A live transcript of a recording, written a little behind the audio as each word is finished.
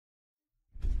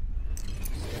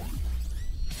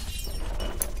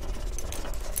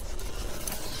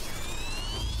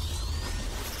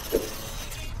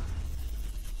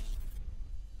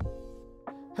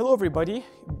Hello everybody,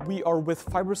 we are with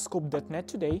fiberscope.net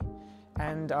today,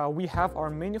 and we have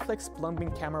our MiniFlex plumbing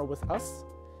camera with us,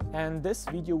 and this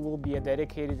video will be a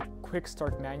dedicated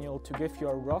QuickStart manual to give you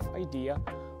a rough idea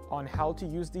on how to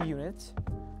use the unit,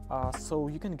 so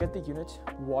you can get the unit,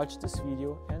 watch this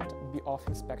video and be off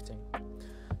inspecting.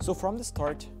 So from the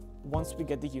start, once we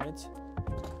get the unit,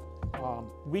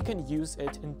 we can use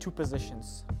it in two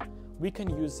positions. We can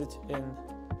use it in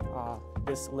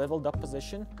this leveled up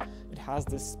position. It has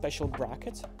this special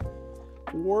bracket,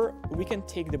 or we can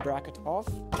take the bracket off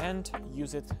and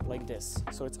use it like this.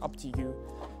 So it's up to you,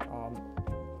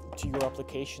 to your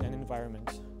application and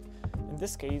environment. In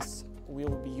this case,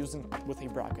 we'll be using with a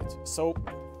bracket. So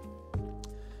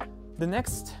the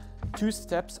next two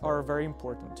steps are very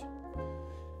important.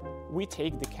 We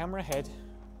take the camera head,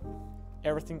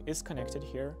 everything is connected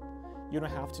here. You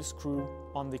don't have to screw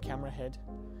on the camera head.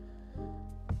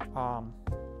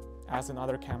 As in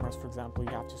other cameras, for example,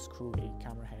 you have to screw a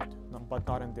camera head, but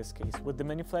not in this case. With the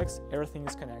MiniFlex, everything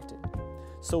is connected.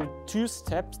 So two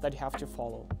steps that you have to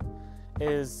follow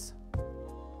is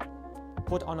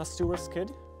put on a sewer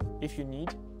skid if you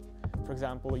need. For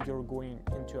example, you're going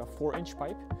into a 4-inch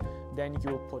pipe, then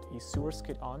you'll put a sewer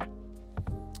skid on.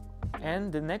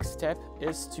 And the next step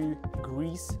is to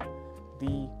grease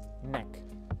the neck.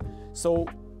 So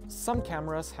some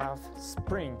cameras have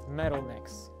spring metal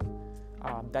necks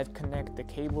that connect the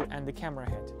cable and the camera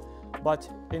head. But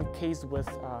in case with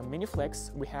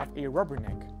MiniFlex, we have a rubber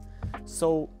neck.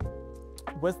 So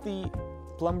with the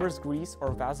plumber's grease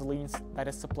or Vaseline that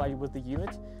is supplied with the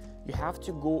unit, you have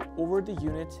to go over the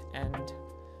unit and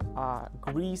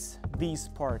grease these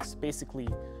parts, basically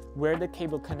where the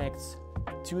cable connects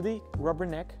to the rubber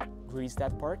neck, grease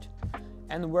that part,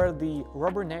 and where the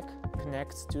rubber neck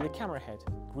connects to the camera head,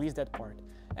 grease that part,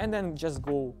 and then just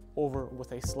go over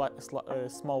with a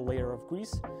small layer of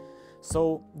grease.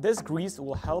 So this grease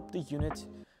will help the unit,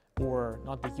 or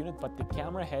not the unit, but the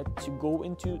camera head, to go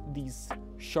into these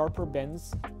sharper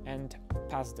bends and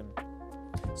pass them.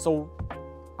 So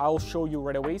I'll show you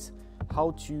right away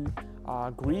how to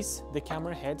grease the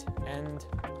camera head and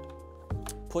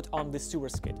put on the sewer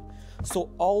skid. So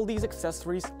all these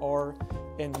accessories are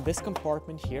in this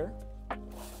compartment here.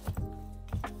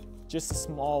 Just a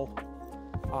small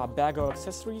bag of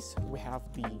accessories. We have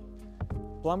the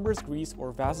plumber's grease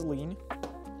or Vaseline.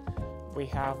 We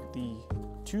have the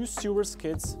two sewer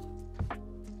skids.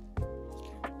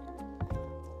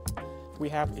 We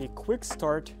have a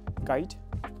QuickStart guide.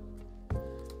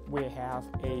 We have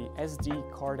a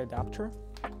SD card adapter.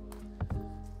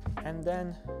 And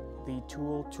then the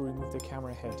tool to remove the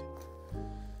camera head.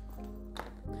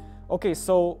 Okay,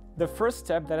 so the first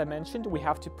step that I mentioned, we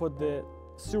have to put the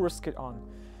sewer skid on.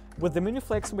 With the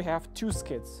MiniFlex, we have two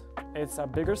skids. It's a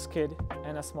bigger skid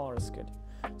and a smaller skid.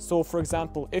 So for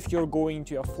example, if you're going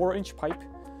to a 4-inch pipe,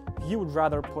 you would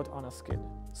rather put on a skid.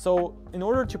 So in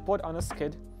order to put on a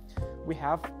skid, we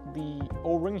have the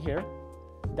O-ring here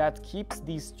that keeps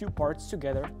these two parts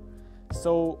together.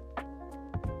 So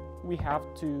we have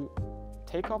to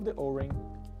take off the O-ring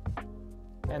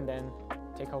and then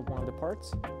take out one of the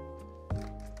parts,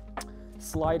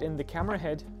 slide in the camera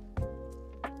head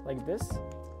like this,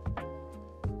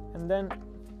 and then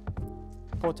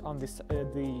put on this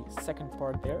the second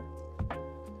part there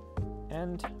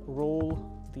and roll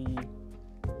the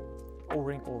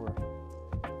O-ring over.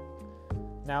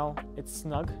 Now it's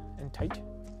snug and tight,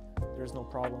 there's no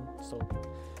problem. So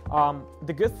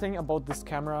the good thing about this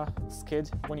camera skid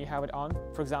when you have it on,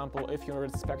 for example, if you're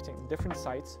inspecting different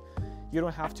sites, you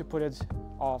don't have to put it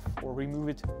off or remove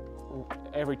it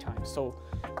every time. So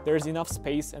there's enough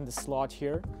space in the slot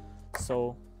here,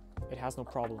 so it has no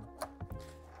problem.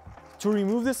 To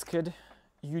remove the skid,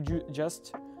 you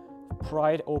just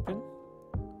pry it open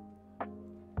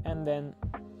and then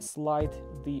slide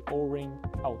the O-ring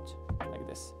out like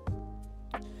this.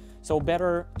 So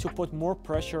better to put more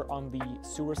pressure on the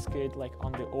sewer skid, like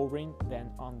on the O-ring,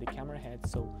 than on the camera head,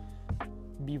 so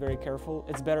be very careful.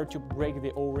 It's better to break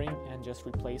the O-ring and just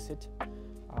replace it.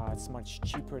 It's much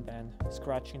cheaper than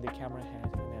scratching the camera head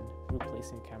and then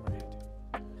replacing the camera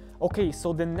head. Okay,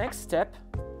 so the next step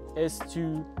is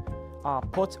to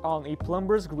put on a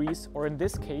plumber's grease, or in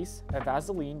this case, a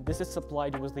Vaseline. This is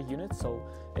supplied with the unit, so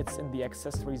it's in the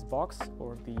accessories box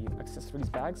or the accessories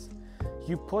bags.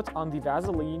 You put on the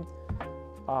Vaseline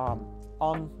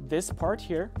on this part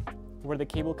here, where the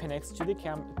cable connects to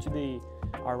the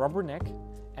rubber neck,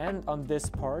 and on this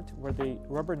part where the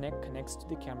rubber neck connects to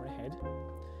the camera head,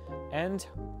 and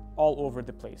all over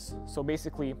the place. So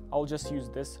basically, I'll just use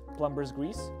this plumber's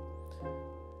grease.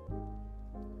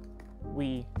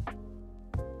 We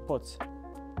put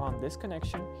on this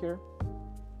connection here,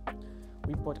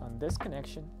 we put on this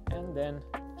connection and then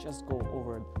just go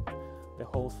over the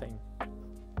whole thing.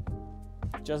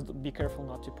 Just be careful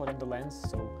not to put on the lens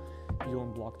so you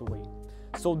don't block the way.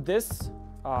 So this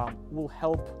will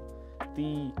help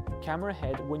the camera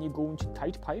head when you go into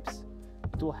tight pipes.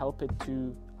 It will help it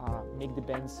to make the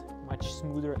bends much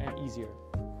smoother and easier.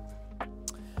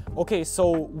 Okay,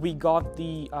 so we got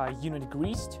the unit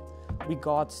greased, we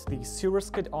got the silver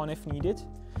skid on if needed.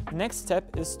 Next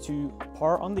step is to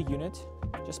power on the unit,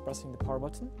 just pressing the power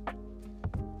button.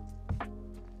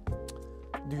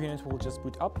 The unit will just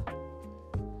boot up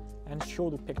and show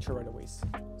the picture right away.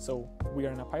 So we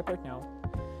are in a pipe right now.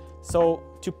 So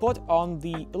to put on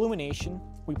the illumination,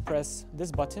 we press this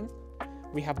button.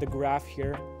 We have the graph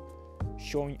here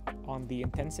showing on the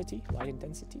intensity, light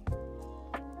intensity.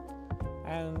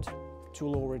 And to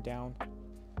lower down,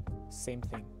 same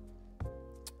thing.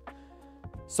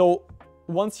 So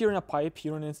once you're in a pipe,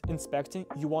 you're inspecting,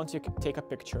 you want to take a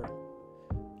picture.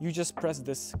 You just press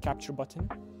this capture button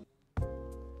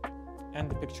and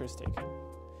the picture is taken.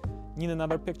 Need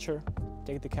another picture,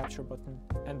 take the capture button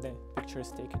and the picture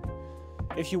is taken.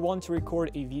 If you want to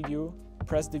record a video,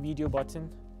 press the video button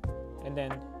and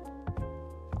then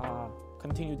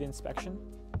continue the inspection.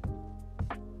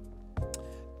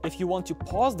 If you want to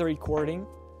pause the recording,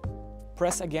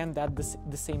 press again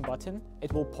the same button.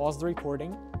 It will pause the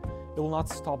recording. It will not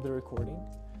stop the recording.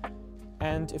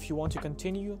 And if you want to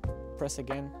continue, press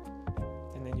again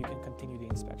and then you can continue the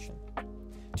inspection.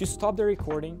 To stop the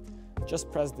recording,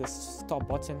 just press this stop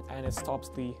button and it stops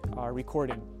the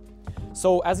recording.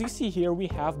 So as you see here, we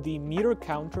have the meter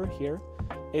counter here.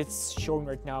 It's showing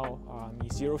right now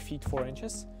 0 feet 4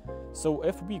 inches. So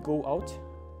if we go out,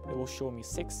 it will show me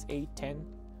 6, 8, 10,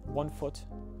 1 foot,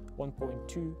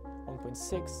 1.2,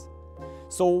 1.6.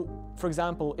 So for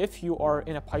example, if you are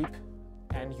in a pipe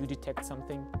and you detect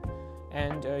something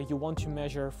and you want to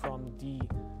measure from the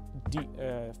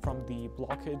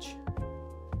blockage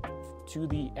to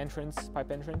the entrance,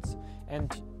 pipe entrance,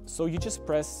 and so you just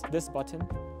press this button,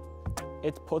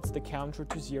 it puts the counter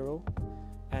to 0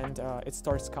 and it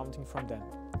starts counting from then.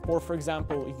 Or for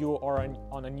example, you are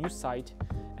on a new site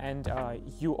and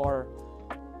you are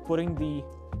putting the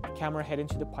camera head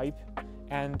into the pipe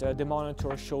and the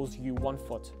monitor shows you 1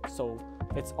 foot, so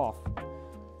it's off.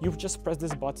 You've just pressed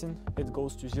this button, it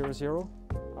goes to 0, 0,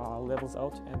 levels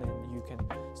out, and then you can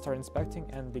start inspecting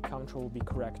and the counter will be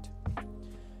correct.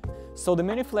 So the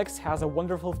MiniFlex has a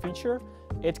wonderful feature.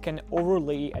 It can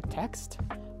overlay a text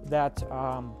that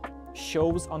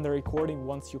shows on the recording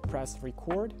once you press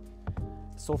record.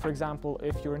 So for example,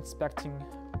 if you're inspecting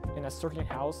in a certain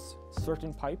house,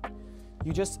 certain pipe,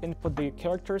 you just input the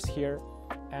characters here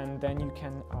and then you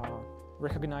can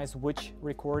recognize which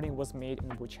recording was made in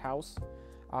which house,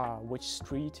 which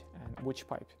street, and which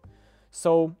pipe.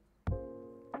 So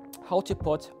how to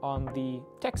put on the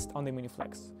text on the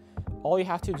MiniFlex? All you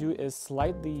have to do is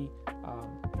slide the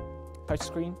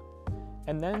touchscreen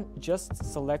and then just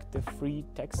select the free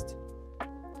text,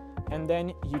 and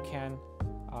then you can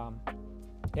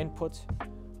input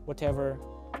whatever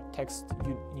text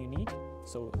you need.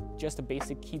 So just a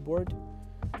basic keyboard,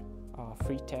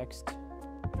 free text,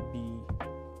 be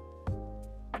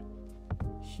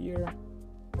here,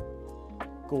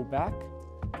 go back,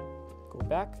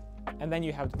 and then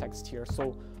you have the text here.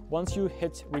 So once you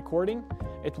hit recording,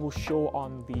 it will show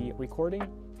on the recording.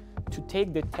 To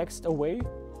take the text away,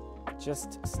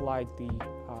 just slide the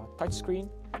touchscreen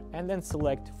and then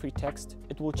select free text.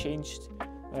 It will change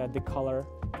the color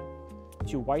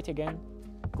to white again,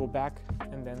 go back,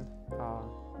 and then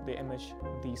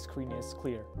the screen is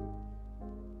clear.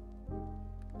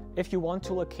 If you want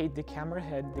to locate the camera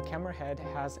head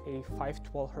has a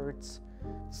 512 Hz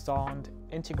Sonde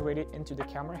integrated into the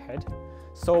camera head.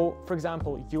 So for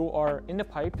example, you are in the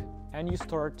pipe and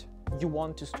you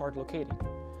want to start locating.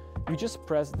 You just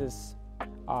press this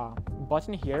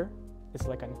button here. It's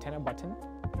like an antenna button.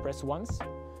 Press once,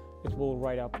 it will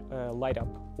light up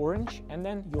orange, and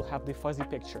then you'll have the fuzzy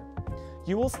picture.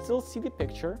 You will still see the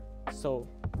picture, so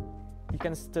you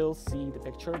can still see the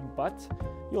picture, but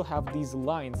you'll have these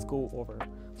lines go over.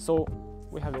 So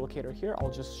we have the locator here. I'll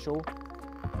just show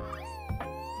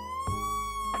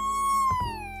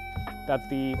that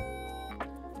the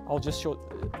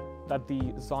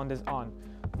Sonde is on.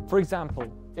 For example,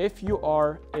 if you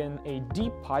are in a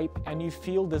deep pipe and you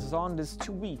feel the Sonde is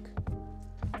too weak,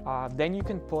 then you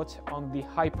can put on the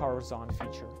high power Sonde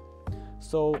feature.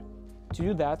 So to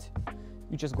do that,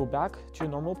 you just go back to your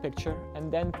normal picture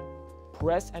and then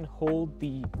press and hold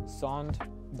the Sonde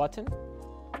button,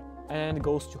 and it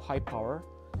goes to high power,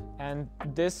 and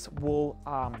this will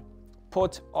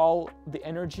put all the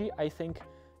energy. I think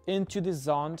into the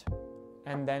Sonde,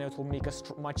 and then it will make a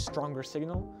much stronger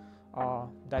signal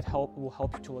that will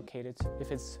help you to locate it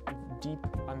if it's deep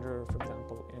under, for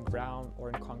example, in ground or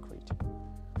in concrete.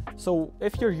 So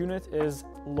if your unit is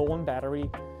low on battery,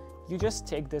 you just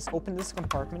take this, open this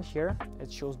compartment here,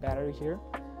 it shows battery here,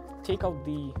 take out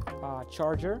the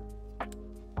charger,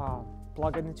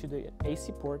 plug it into the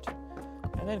AC port,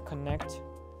 and then connect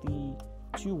the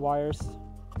two wires,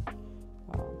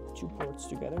 two ports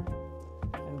together,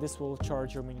 and this will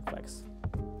charge your MiniFlex.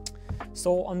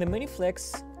 So on the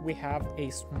MiniFlex, we have a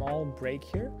small brake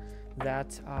here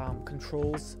that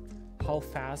controls how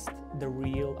fast the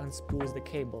reel unspools the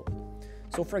cable.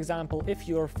 So for example, if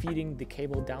you're feeding the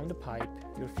cable down the pipe,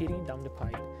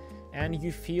 and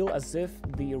you feel as if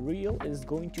the reel is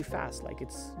going too fast, like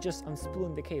it's just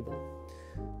unspooling the cable,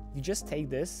 you just take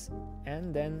this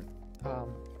and then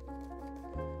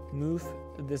move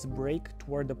this brake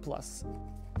toward the plus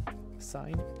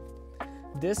sign.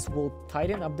 This will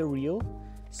tighten up the reel,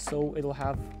 so it'll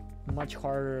have much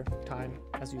harder time,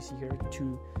 as you see here,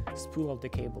 to spool out the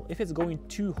cable. If it's going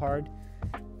too hard,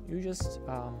 you just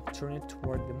turn it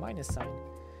toward the minus sign,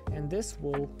 and this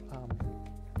will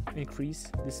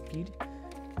increase the speed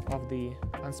of the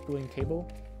unspooling cable.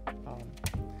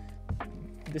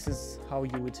 This is how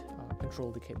you would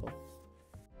control the cable.